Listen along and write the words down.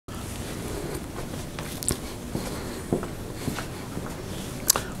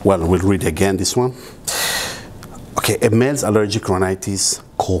Well, we'll read again this one. Okay, a male's allergic rhinitis,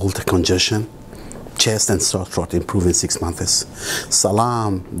 cold, congestion, chest and sore throat improve in 6 months.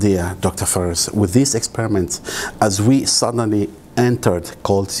 Salam, dear Dr. Faris. With this experiment, as we suddenly entered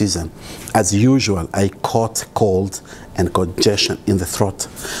cold season, as usual, I caught cold and congestion in the throat.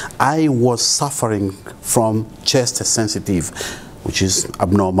 I was suffering from chest sensitive, which is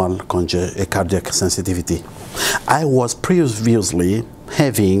abnormal cardiac sensitivity. I was previously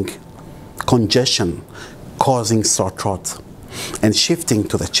having congestion causing sore throat and shifting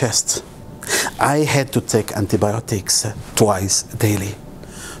to the chest. I had to take antibiotics twice daily,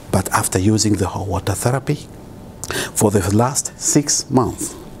 but after using the hot water therapy for the last 6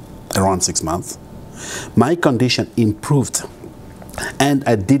 months, around 6 months, my condition improved and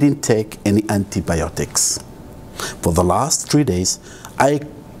I didn't take any antibiotics. For the last 3 days, I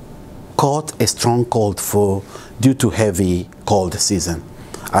caught a strong cold due to heavy cold season,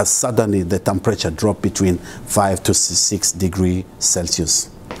 as suddenly the temperature dropped between 5 to 6 degrees Celsius.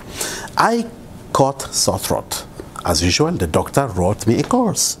 I caught sore throat. As usual, the doctor wrote me a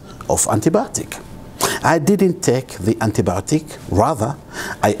course of antibiotic. I didn't take the antibiotic, rather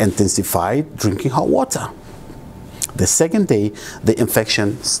I intensified drinking hot water. The second day, the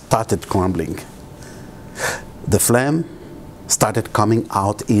infection started crumbling. The phlegm started coming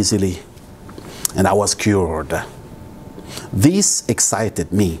out easily, and I was cured. This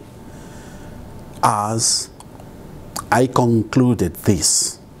excited me as I concluded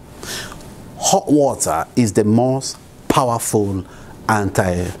this: hot water is the most powerful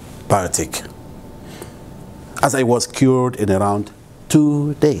antibiotic, as I was cured in around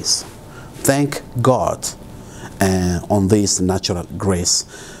 2 days. Thank God on this natural grace,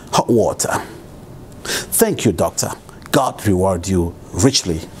 hot water. Thank you, doctor. God reward you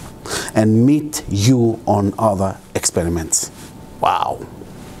richly and meet you on other experiments. Wow.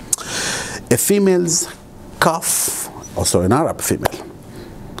 A female's cough, also an Arab female,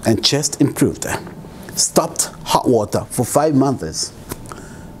 and chest improved. Stopped hot water for 5 months.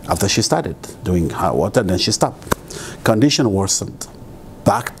 After she started doing hot water, then she stopped. Condition worsened.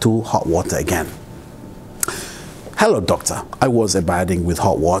 Back to hot water again. Hello, doctor. I was abiding with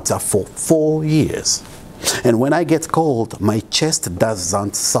hot water for 4 years. And when I get cold, my chest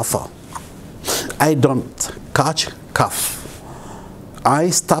doesn't suffer. I don't catch cough. I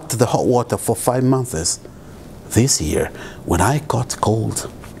stopped the hot water for 5 months. This year, when I got cold,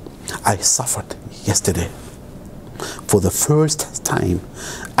 I suffered yesterday. For the first time,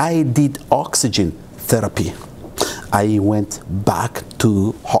 I did oxygen therapy. I went back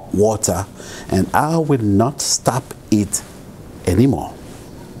to hot water, and I will not stop it anymore.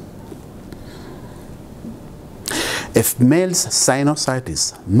 If male's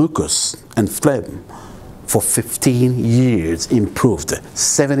sinusitis, mucus, and phlegm for 15 years improved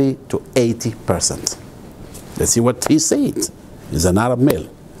 70 to 80%. Let's see what he said. He's an Arab male.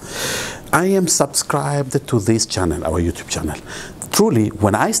 I am subscribed to this channel, our YouTube channel. Truly,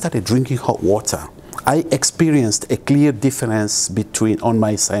 when I started drinking hot water, I experienced a clear difference on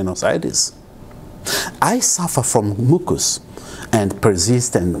my sinusitis. I suffer from mucus and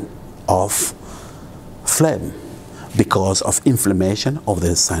persistence of phlegm because of inflammation of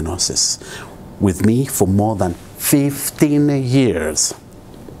the sinuses with me for more than 15 years.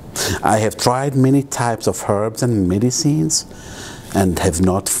 I have tried many types of herbs and medicines and have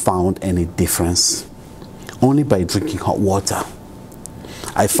not found any difference. Only by drinking hot water,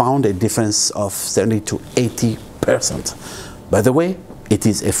 I found a difference of 70 to 80%. By the way, it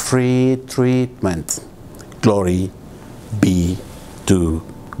is a free treatment. Glory be to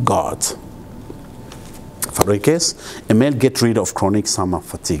God. Fabricas, a male get rid of chronic summer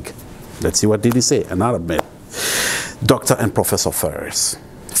fatigue. Let's see what did he say, an Arab male. Dr. and Professor Faris,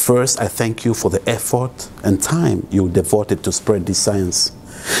 first I thank you for the effort and time you devoted to spread this science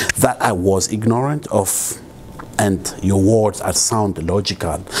that I was ignorant of, and your words are sound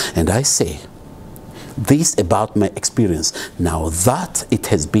logical. And I say this about my experience now that it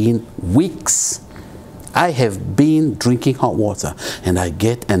has been weeks. I have been drinking hot water and I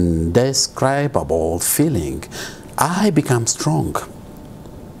get an indescribable feeling. I become strong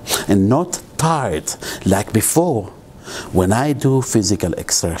and not tired like before when I do physical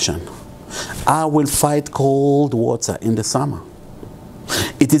exertion. I will fight cold water in the summer.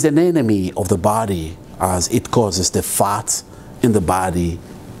 It is an enemy of the body as it causes the fat in the body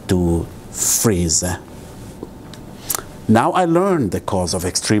to freeze. Now I learned the cause of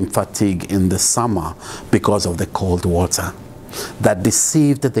extreme fatigue in the summer because of the cold water that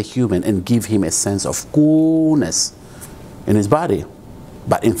deceived the human and gave him a sense of coolness in his body,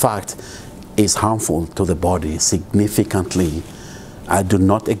 but in fact is harmful to the body significantly I do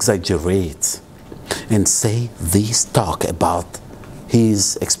not exaggerate and say this talk about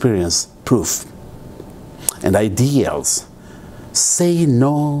his experience, proof, and ideals. Say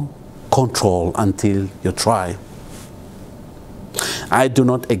no control until you try. I do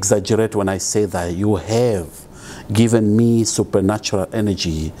not exaggerate when I say that you have given me supernatural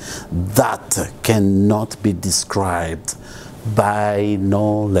energy that cannot be described by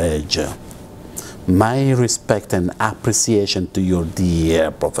knowledge. My respect and appreciation to your dear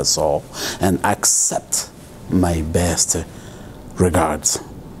professor, and accept my best regards.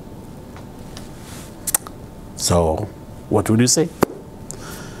 So, what would you say?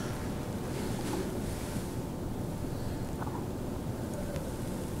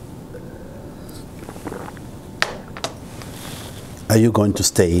 Are you going to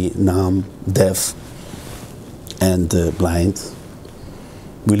stay numb, deaf, and blind?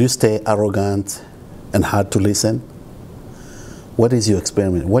 Will you stay arrogant and hard to listen? What is your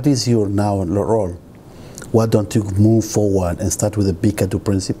experiment? What is your now role? Why don't you move forward and start with the P.2-2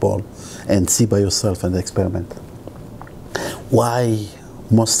 principle and see by yourself and experiment? Why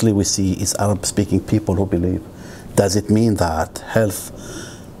mostly we see is Arab-speaking people who believe. Does it mean that health,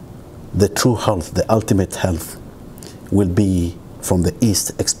 the true health, the ultimate health, will be from the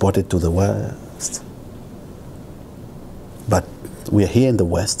East exported to the West? But we are here in the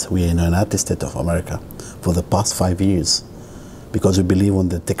West, we are in the United States of America for the past 5 years, because we believe on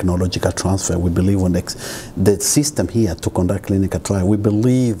the technological transfer, we believe on the system here to conduct clinical trial. We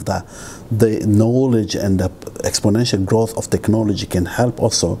believe that the knowledge and the exponential growth of technology can help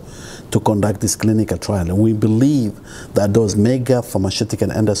also to conduct this clinical trial. And we believe that those mega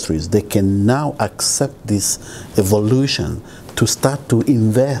pharmaceutical industries, they can now accept this evolution to start to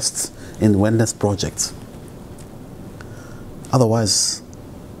invest in wellness projects. Otherwise,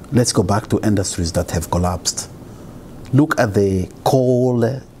 let's go back to industries that have collapsed. Look at the coal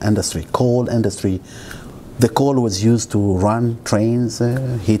industry. Coal industry, the coal was used to run trains,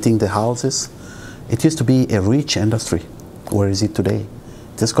 heating the houses. It used to be a rich industry. Where is it today?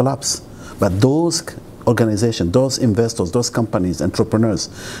 It has collapsed. But those organizations, those investors, those companies, entrepreneurs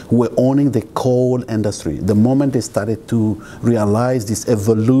who were owning the coal industry, the moment they started to realize this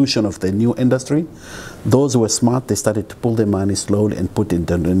evolution of the new industry, those who were smart, they started to pull their money slowly and put it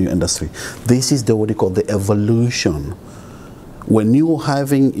into the new industry. This is what they call the evolution. When you're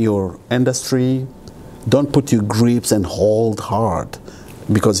having your industry, don't put your grips and hold hard,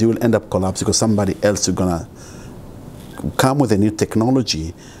 because you will end up collapsing, because somebody else is gonna come with a new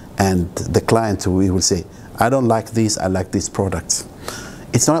technology, and the client will say, I don't like this, I like these products.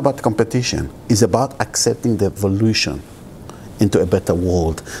 It's not about competition. It's about accepting the evolution into a better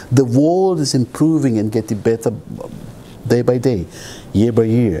world. The world is improving and getting better day by day, year by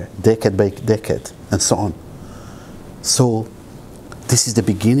year, decade by decade, and so on. So this is the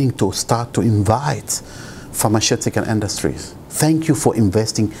beginning to start to invite pharmaceutical industries. Thank you for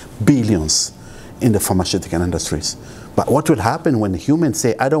investing billions in the pharmaceutical industries. But what will happen when humans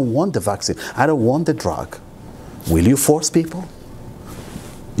say, I don't want the vaccine, I don't want the drug? Will you force people?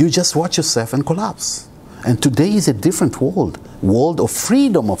 You just watch yourself and collapse. And today is a different world of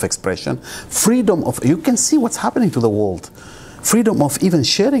freedom of expression, freedom of, you can see what's happening to the world, freedom of even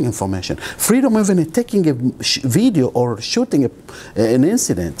sharing information, freedom of even taking a video or shooting an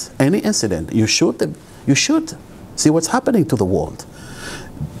incident, any incident, you shoot, see what's happening to the world.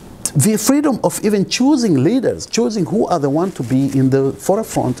 The freedom of even choosing leaders, choosing who are the ones to be in the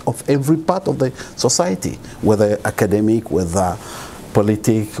forefront of every part of the society, whether academic, whether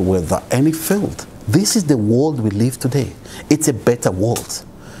politic, whether any field. This is the world we live today. It's a better world.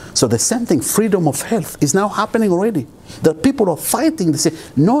 So the same thing, freedom of health, is now happening already. There are people who are fighting, they say,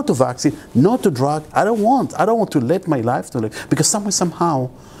 no to vaccine, no to drug, I don't want to let my life to live. Because somehow,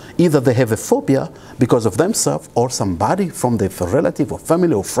 either they have a phobia because of themselves, or somebody from their relative or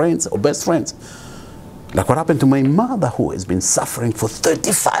family or friends or best friends. Like what happened to my mother, who has been suffering for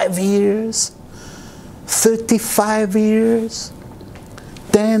 35 years. 35 years.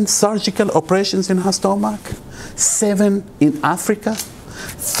 10 surgical operations in her stomach. 7 in Africa.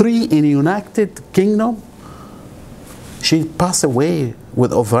 3 in the United Kingdom. She passed away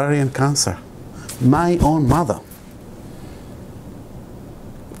with ovarian cancer. My own mother.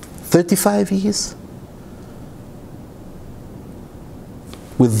 35 years.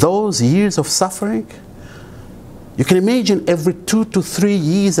 With those years of suffering, you can imagine every 2 to 3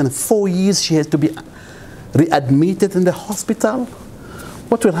 years and 4 years she has to be readmitted in the hospital.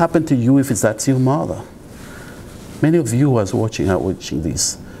 What will happen to you if that's your mother? Many of you are watching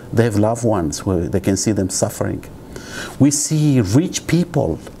this. They have loved ones where they can see them suffering. We see rich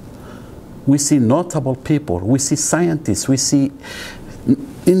people. We see notable people. We see scientists. We see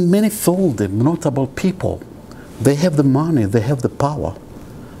in many fields, notable people, they have the money, they have the power,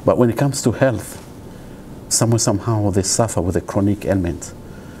 but when it comes to health, somehow they suffer with a chronic ailment.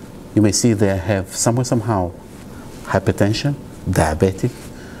 You may see they have somehow hypertension, diabetic,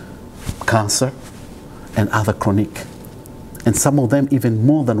 cancer, and other chronic. And some of them even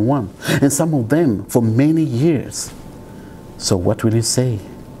more than one. And some of them for many years. So what will you say?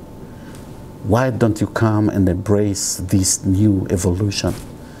 Why don't you come and embrace this new evolution?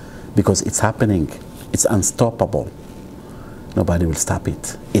 Because it's happening. It's unstoppable. Nobody will stop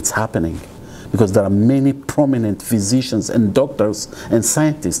it. It's happening. Because there are many prominent physicians and doctors and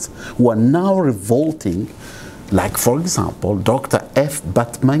scientists who are now revolting, like for example, Dr. F.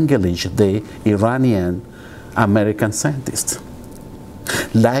 Batmanglij, the Iranian-American scientist.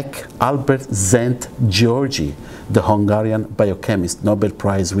 Like Albert Szent-Györgyi, the Hungarian biochemist, Nobel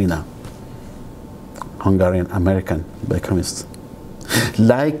Prize winner, Hungarian-American biochemist.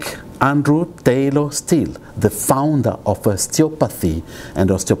 Like Andrew Taylor Still, the founder of osteopathy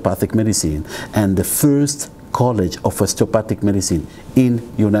and osteopathic medicine, and the first college of osteopathic medicine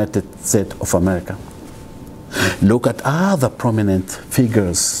in United States of America. Look at other prominent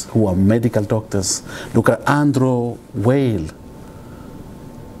figures who are medical doctors. Look at Andrew Weil.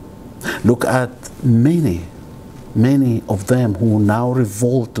 Look at many of them who now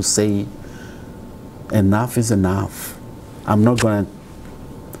revolt to say, enough is enough. I'm not going to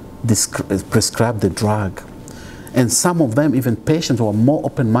prescribe the drug. And some of them, even patients who are more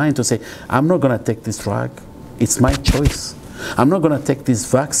open-minded to say, I'm not going to take this drug. It's my choice. I'm not going to take this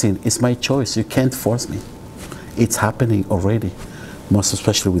vaccine. It's my choice. You can't force me. It's happening already, most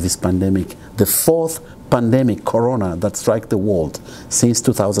especially with this pandemic. The fourth pandemic, Corona, that struck the world since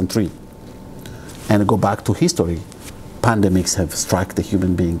 2003. And go back to history, pandemics have struck the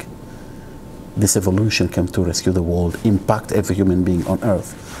human being. This evolution came to rescue the world, impact every human being on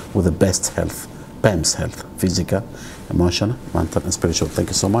earth with the best health, PEMS health, physical, emotional, mental, and spiritual. Thank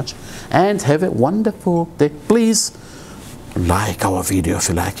you so much. And have a wonderful day. Please like our video if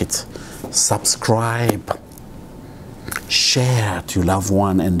you like it. Subscribe. Share to your loved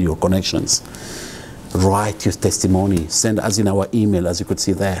one and your connections. Write your testimony. Send us in our email, as you could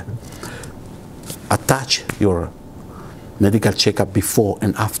see there. Attach your medical checkup before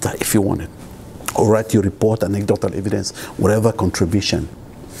and after if you want it. Or write your report, anecdotal evidence, whatever contribution.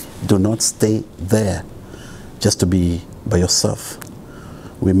 Do not stay there just to be by yourself.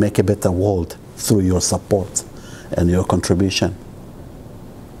 We make a better world through your support and your contribution.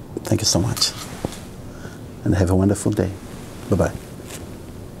 Thank you so much. And have a wonderful day. Bye-bye.